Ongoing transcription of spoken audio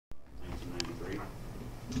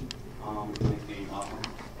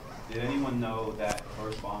Did anyone know that the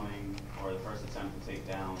first bombing or the first attempt to take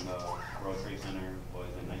down the World Trade Center was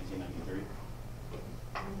in 1993?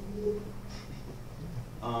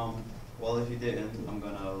 Well, if you didn't, I'm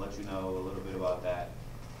going to let you know a little bit about that.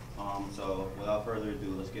 So without further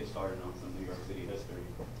ado, let's get started on some New York City history.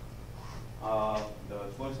 The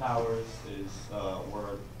Twin Towers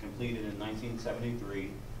were completed in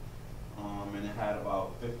 1973, and it had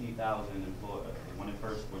about 50,000 employees. When it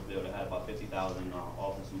first was built, it had about 50,000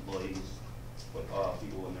 office employees with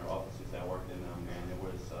people in their offices that worked in them, and there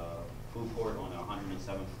was food court on the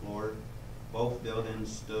 107th floor. Both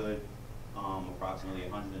buildings stood approximately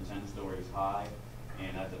 110 stories high,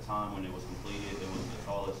 and at the time when it was completed, it was the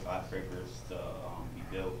tallest skyscrapers to be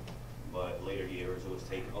built. But later years, it was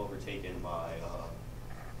overtaken by,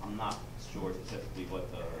 I'm not sure specifically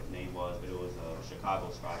what the name was, but it was a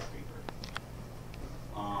Chicago skyscraper.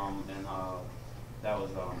 And that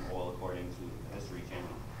was all according to the History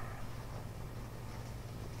Channel.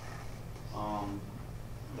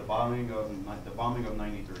 The bombing of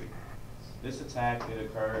 '93. This attack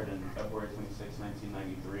occurred in February 26,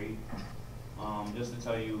 1993. Just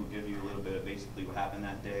to give you a little bit of basically what happened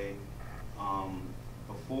that day.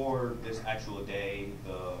 Before this actual day,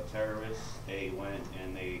 the terrorists, they went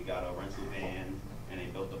and they got a rental van and they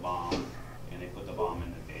built the bomb and they put the bomb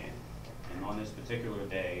in the van. And on this particular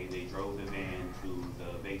day, they drove the van to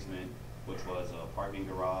the basement, which was a parking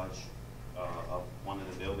garage of one of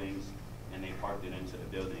the buildings, and they parked it into the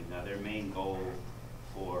building. Now their main goal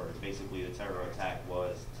for basically the terror attack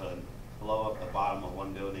was to blow up the bottom of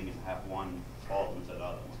one building and have one fall into the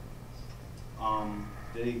other one.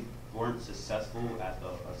 They weren't successful at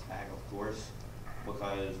the attack, of course,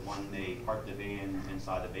 because when they parked the van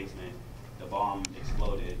inside the basement, the bomb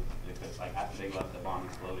exploded. Because like after they left, the bomb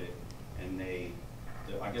exploded, and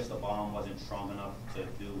I guess the bomb wasn't strong enough to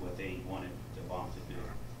do what they wanted the bomb to do.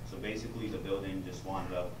 So basically, the building just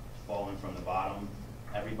wound up falling from the bottom.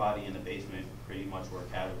 Everybody in the basement pretty much were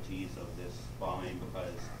casualties of this bombing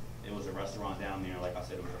because it was a restaurant down there. Like I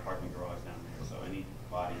said, it was a parking garage down there. So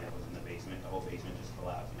anybody that was in the basement, the whole basement just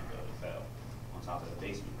collapsed and the building fell on top of the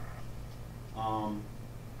basement.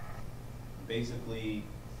 Basically,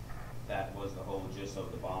 that was the whole gist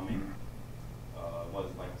of the bombing. Was,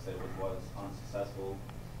 like I said, it was unsuccessful,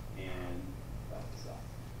 and that's that.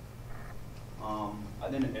 I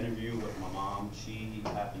did an interview with my mom. She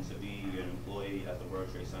happened to be an employee at the World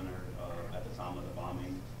Trade Center at the time of the bombing,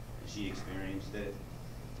 and she experienced it.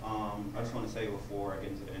 I just want to say before I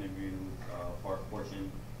get into the interview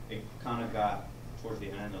portion, it kind of got towards the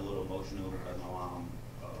end a little emotional because my mom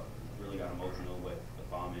really got emotional with the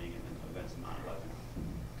bombing and the events of 9/11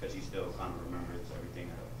 because she still kind of remembers everything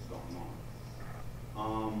that was going on.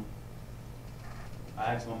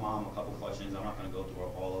 I asked my mom a couple questions. I'm not going to go through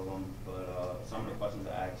all of them, but some of the questions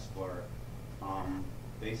I asked were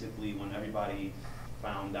basically when everybody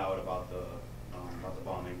found out about the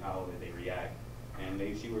bombing, how did they react? And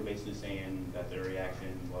she were basically saying that their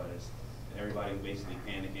reaction was everybody was basically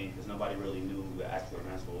panicking because nobody really knew the actual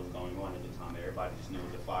events, what was going on at the time. Everybody just knew it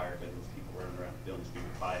was a fire because there was people running around the building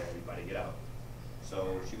screaming fire, everybody get out.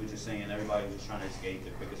 So she was just saying everybody was just trying to escape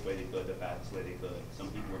the quickest way they could, the fastest way they could. Some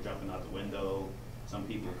people were jumping out the window, some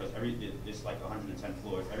people, because it's like 110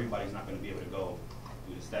 floors, everybody's not going to be able to go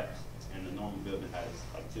through the steps. And the normal building has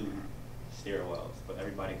like 2 stairwells, but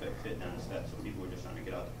everybody could fit down the steps, so people were just trying to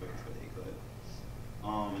get out the quickest way they could.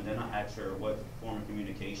 And then I asked her what form of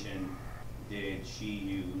communication did she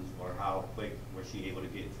use, or how quick was she able to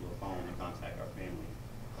get to a phone and contact our family.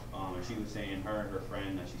 And she was saying her and her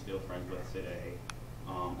friend that she's still friends with today,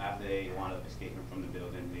 after they wound up escaping from the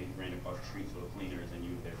building, they ran across the streets with cleaners and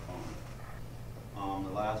used their phone.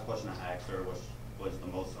 The last question I asked her was the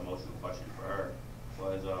most emotional question for her,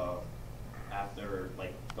 was after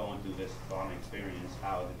like going through this bombing experience,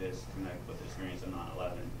 how did this connect with the experience of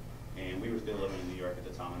 9/11? And we were still living in New York at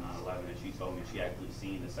the time of 9/11, and she told me she actually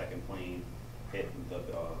seen the second plane hit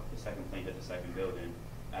the second building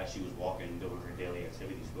as she was walking doing her daily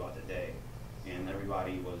activities throughout the day. And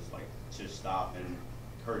everybody was like just stopped and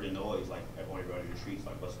heard the noise, like everybody in the streets,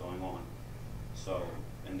 like what's going on. So,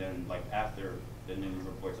 and then like after the news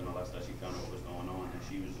reports and all that stuff, she found out what was going on, and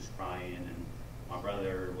she was just crying. And my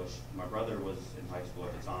brother was in high school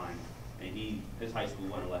at the time, and his high school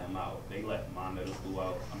wouldn't let him out. They let my middle school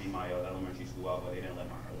out, my elementary school out, but they didn't let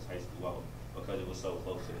my brother's high school out because it was so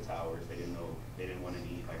close to the towers. They didn't want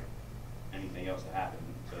any like anything else to happen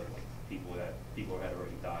to like people had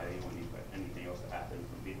already died. They didn't want anything else to happen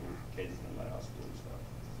from people, kids didn't let out of school and stuff.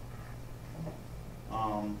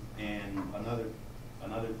 And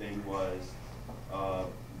another thing was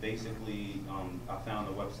basically, I found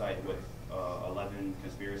a website with 11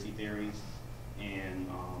 conspiracy theories, and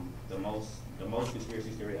the most conspiracy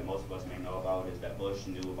theory that most of us may know about is that Bush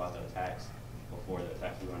knew about the attacks before the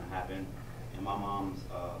attacks were going to happen. And my mom's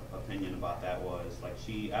opinion about that was, like,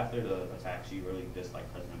 after the attack, she really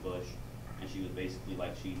disliked President Bush, and she was basically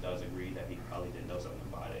like, she does agree that he probably did know something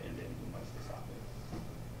about it and didn't do much to stop it.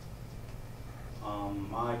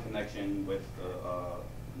 My connection with the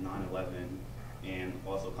 9/11 and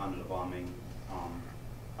also kind of the bombing,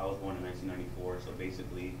 I was born in 1994, so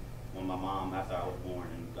basically when my mom, after I was born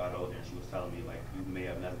and got older, she was telling me, like, you may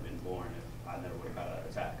have never been born if I never would have got that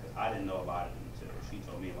attack, because I didn't know about it until she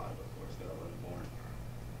told me about it, of course, because I wasn't born.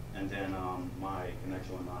 And then my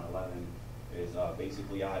connection with 9/11 is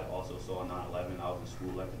basically I also saw 9/11. I was in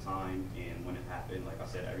school at the time, and when it happened, like I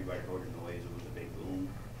said, everybody heard the noise. It was a big boom,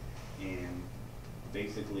 and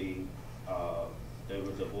basically there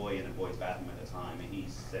was a boy in the boys' bathroom at the time, and he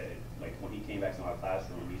said, like, when he came back to my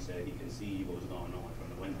classroom, he said he could see what was going on from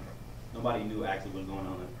the window. Nobody knew actually what was going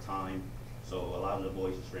on at the time, so a lot of the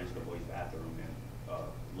boys just ran to the boys' bathroom and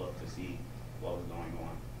looked to see what was going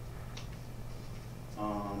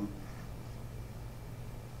on.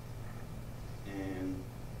 And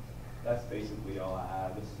that's basically all I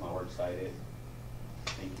have. This is my works cited.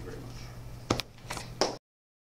 Thank you very much.